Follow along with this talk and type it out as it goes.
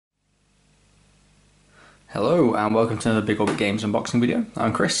Hello and welcome to another Big Orbit Games unboxing video.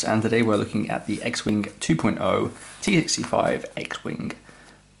 I'm Chris and today we're looking at the X-Wing 2.0 T-65 X-Wing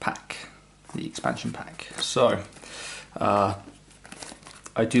pack, the expansion pack. So, I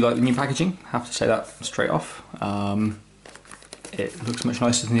do like the new packaging, have to say that straight off. It looks much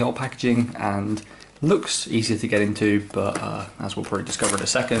nicer than the old packaging and looks easier to get into, but as we'll probably discover in a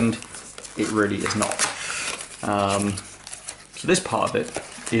second, it really is not. So this part of it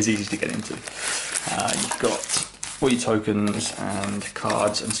is easy to get into. You've got all your tokens and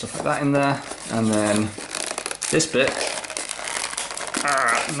cards and stuff like that in there, and then this bit,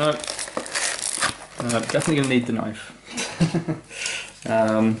 no, definitely going to need the knife.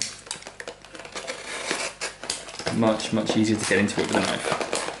 Much easier to get into it with a knife.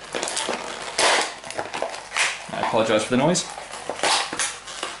 I apologise for the noise.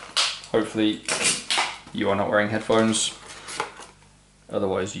 Hopefully you are not wearing headphones,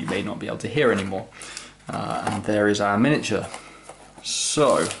 otherwise you may not be able to hear anymore. And there is our miniature.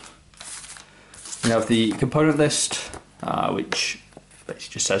 So we have the component list, which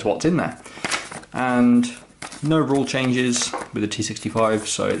basically just says what's in there, and no rule changes with the T-65,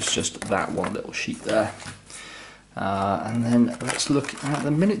 so it's just that one little sheet there. And then let's look at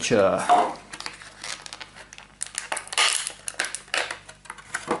the miniature.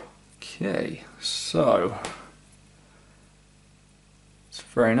 Okay, so it's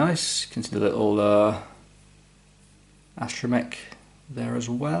very nice. You can see the little astromech there as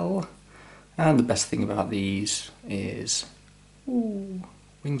well. And the best thing about these is, ooh,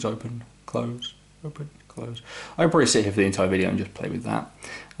 wings open, close, open, close. I'll probably sit here for the entire video and just play with that,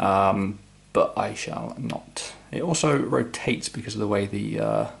 but I shall not. It also rotates because of the way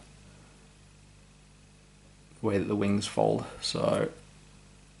that the wings fold. So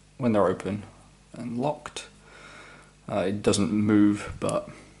when they're open and locked, it doesn't move, but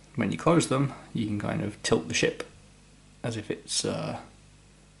when you close them, you can kind of tilt the ship as if it's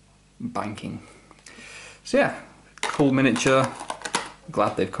banking. So yeah, cool miniature.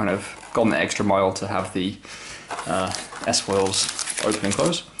 Glad they've kind of gone the extra mile to have the S-foils open and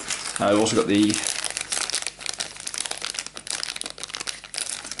close. I've also got the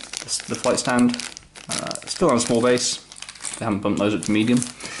flight stand, still on a small base. They haven't bumped those up to medium.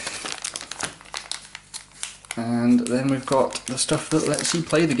 And then we've got the stuff that lets you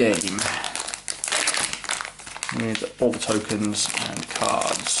play the game, with all the tokens and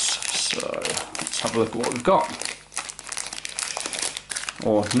cards. So let's have a look at what we've got.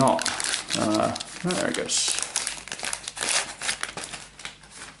 Or not. There it goes.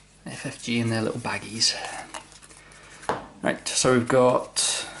 FFG in their little baggies. Right, so we've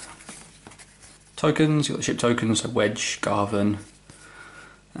got tokens. You've got the ship tokens, so Wedge, Garvin,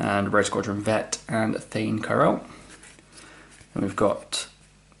 and Red Squadron Vet, and Thane Kyrell. And we've got,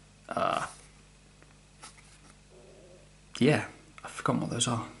 yeah, I've forgotten what those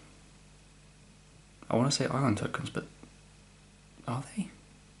are. I want to say island tokens, but are they?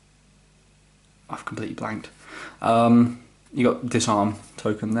 I've completely blanked. You got disarm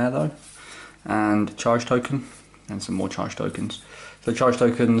token there though, and charge token, and some more charge tokens. So charge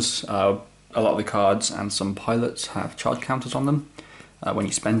tokens, a lot of the cards and some pilots have charge counters on them. When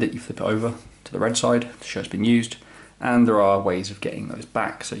you spend it, you flip it over to the red side to show it's been used, and there are ways of getting those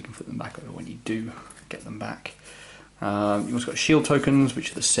back, so you can flip them back over when you do get them back. You've also got shield tokens,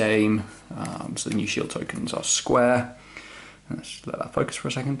 which are the same. So the new shield tokens are square. Let's just let that focus for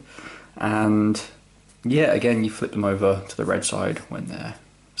a second. And yeah, again, you flip them over to the red side when they're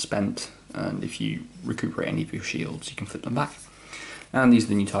spent, and if you recuperate any of your shields, you can flip them back. And these are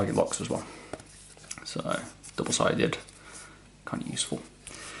the new target locks as well. So double-sided, kind of useful.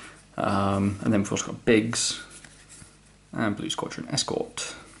 And then we've also got Biggs and Blue Squadron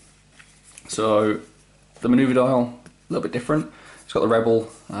Escort. So the maneuver dial, a little bit different. It's got the Rebel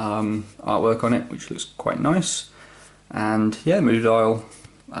artwork on it, which looks quite nice. And yeah, the maneuver dial,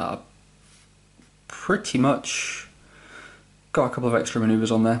 pretty much got a couple of extra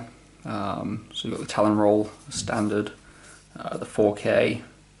maneuvers on there. So you've got the Talon Roll, standard, the 4K,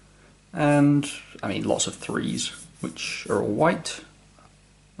 and I mean lots of 3s, which are all white,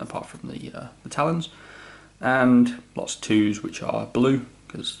 apart from the Talons, and lots of 2s, which are blue,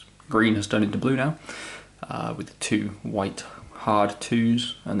 because green has turned into blue now, with the 2 white hard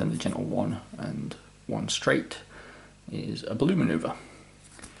 2s, and then the gentle 1 and 1 straight is a blue maneuver.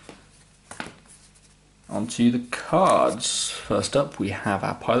 Onto the cards. First up, we have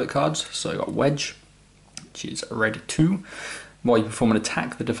our pilot cards. So we've got Wedge, which is a red 2. While you perform an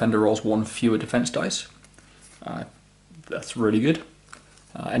attack, the defender rolls 1 fewer defense dice. That's really good.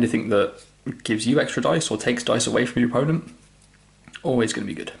 Anything that gives you extra dice or takes dice away from your opponent, always going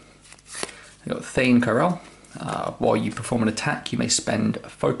to be good. You've got Thane Corel. While you perform an attack, you may spend a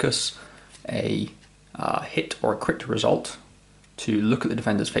focus, a hit or a crit result to look at the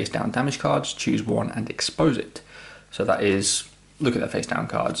defender's face down damage cards, choose one and expose it. So that is look at their face down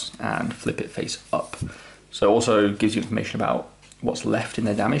cards and flip it face up. So it also gives you information about what's left in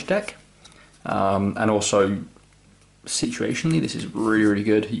their damage deck. And also situationally, this is really, really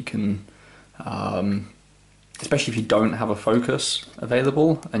good. You can, especially if you don't have a focus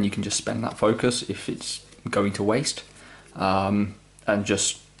available, and you can just spend that focus if it's going to waste, and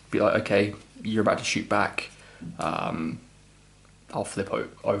just be like, okay, you're about to shoot back, I'll flip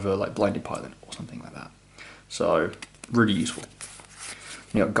over like Blinded Pilot or something like that. So really useful.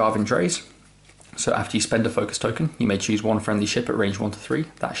 You got Garvin Drays. So after you spend a focus token, you may choose one friendly ship at range 1 to 3.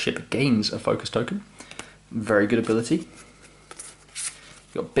 That ship gains a focus token. Very good ability.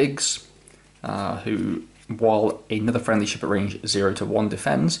 You got Biggs, who, while another friendly ship at range 0 to 1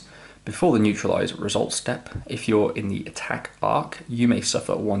 defends, before the neutralize result step, if you're in the attack arc, you may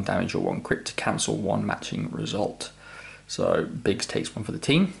suffer 1 damage or 1 crit to cancel 1 matching result. So Biggs takes one for the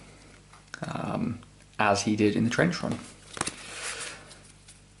team, as he did in the trench run.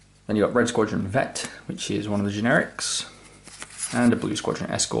 Then you got Red Squadron Vet, which is one of the generics, and a Blue Squadron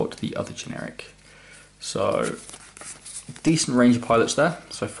Escort, the other generic. So decent range of pilots there.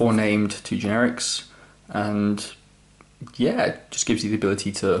 So 4 named, 2 generics, and yeah, it just gives you the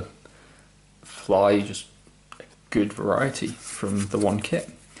ability to fly just a good variety from the one kit.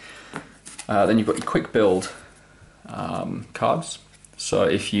 Then you've got your quick build cards. So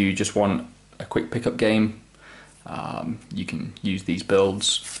if you just want a quick pickup game, you can use these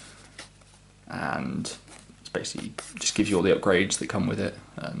builds, and it's basically just gives you all the upgrades that come with it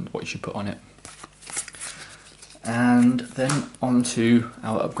and what you should put on it. And then on to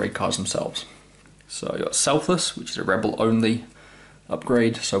our upgrade cards themselves. So you've got Selfless, which is a rebel only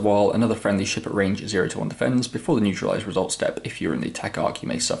upgrade. So while another friendly ship at range 0 to 1 defends, before the neutralize result step, if you're in the attack arc, you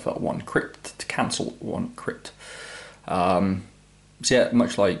may suffer 1 crit to cancel 1 crit. So yeah,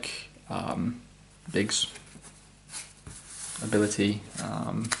 much like Biggs' ability,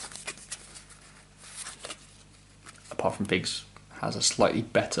 apart from Biggs has a slightly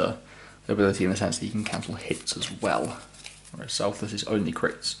better ability in the sense that you can cancel hits as well, whereas Selfless is only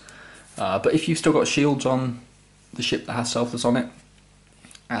crits. But if you've still got shields on the ship that has Selfless on it,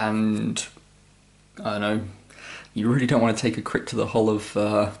 and I don't know, you really don't want to take a crit to the hull of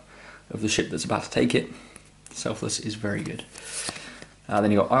the ship that's about to take it, Selfless is very good.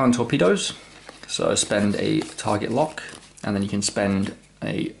 Then you've got Ion Torpedoes, so spend a target lock, and then you can spend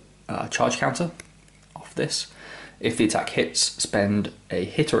a charge counter off this. If the attack hits, spend a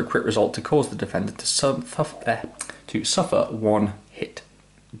hit or a crit result to cause the defender to suffer 1 hit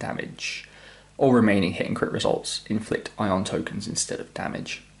damage. All remaining hit and crit results inflict ion tokens instead of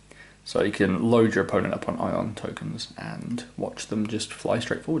damage. So you can load your opponent up on ion tokens and watch them just fly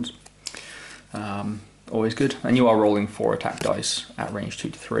straight forwards. Always good. And you are rolling 4 attack dice at range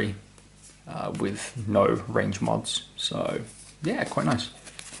 2 to 3 with no range mods. So yeah, quite nice.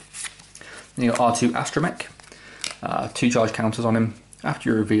 Then you got R2 Astromech. 2 charge counters on him. After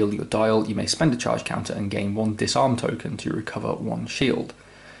you reveal your dial, you may spend a charge counter and gain 1 disarm token to recover 1 shield.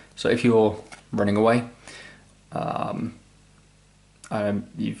 So if you're running away,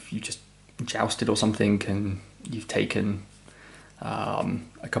 you've just jousted or something, and you've taken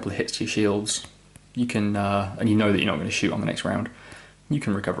a couple of hits to your shields, you can, and you know that you're not going to shoot on the next round, you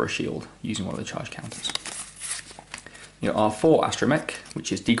can recover a shield using one of the charge counters. Your R4 Astromech,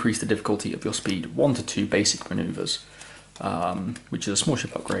 which is decrease the difficulty of your speed 1 to 2 basic maneuvers, which is a small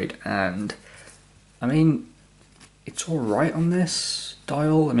ship upgrade, and I mean, it's alright on this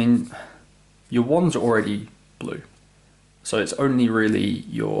dial. I mean, your 1s are already blue, so it's only really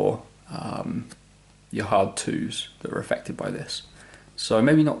your hard 2s that are affected by this. So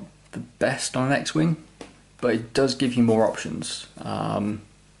maybe not the best on an X-Wing, but it does give you more options.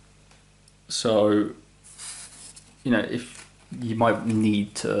 So, you know, if you might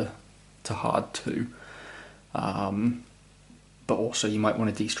need to hard 2, but also you might want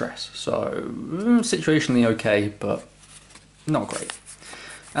to de-stress. So situationally okay, but not great.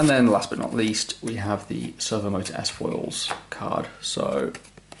 And then last but not least, we have the Servo Motor S-Foils card. So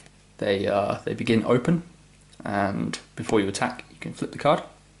they begin open, and before you attack, you can flip the card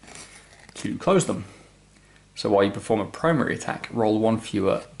to close them. So while you perform a primary attack, roll 1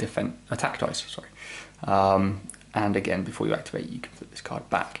 fewer attack dice. Sorry. And again, before you activate, you can flip this card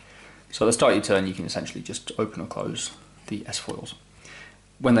back. So at the start of your turn, you can essentially just open or close the S-Foils.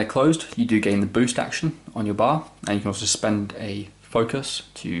 When they're closed, you do gain the boost action on your bar, and you can also spend a focus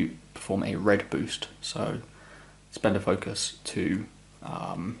to perform a red boost. So spend a focus to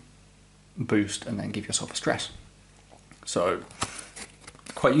boost and then give yourself a stress. So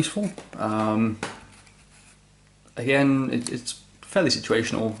quite useful. Again, it's fairly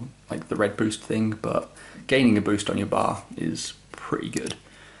situational, like the red boost thing, but gaining a boost on your bar is pretty good,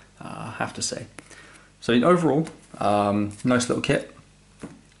 I have to say. So overall, nice little kit.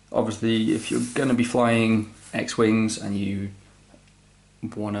 Obviously, if you're going to be flying X-Wings and you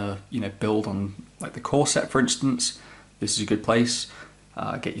want to, build on like the core set, for instance, this is a good place.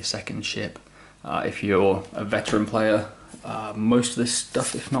 Get your second ship. If you're a veteran player, most of this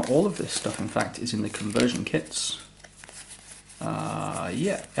stuff, if not all of this stuff, in fact, is in the conversion kits.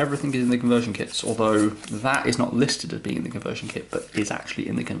 Yeah, everything is in the conversion kits, although that is not listed as being in the conversion kit, but is actually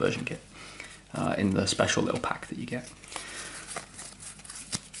in the conversion kit, in the special little pack that you get.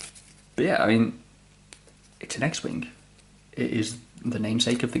 But yeah, I mean, it's an X-Wing. It is the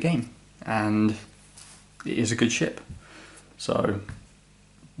namesake of the game, and it is a good ship. So,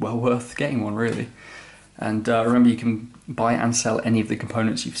 well worth getting one, really. And remember, you can buy and sell any of the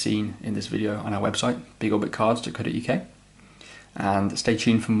components you've seen in this video on our website, bigorbitcards.co.uk. And stay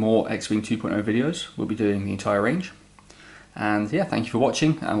tuned for more X-Wing 2.0 videos. We'll be doing the entire range. And yeah, thank you for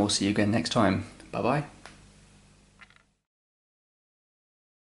watching, and we'll see you again next time. Bye bye.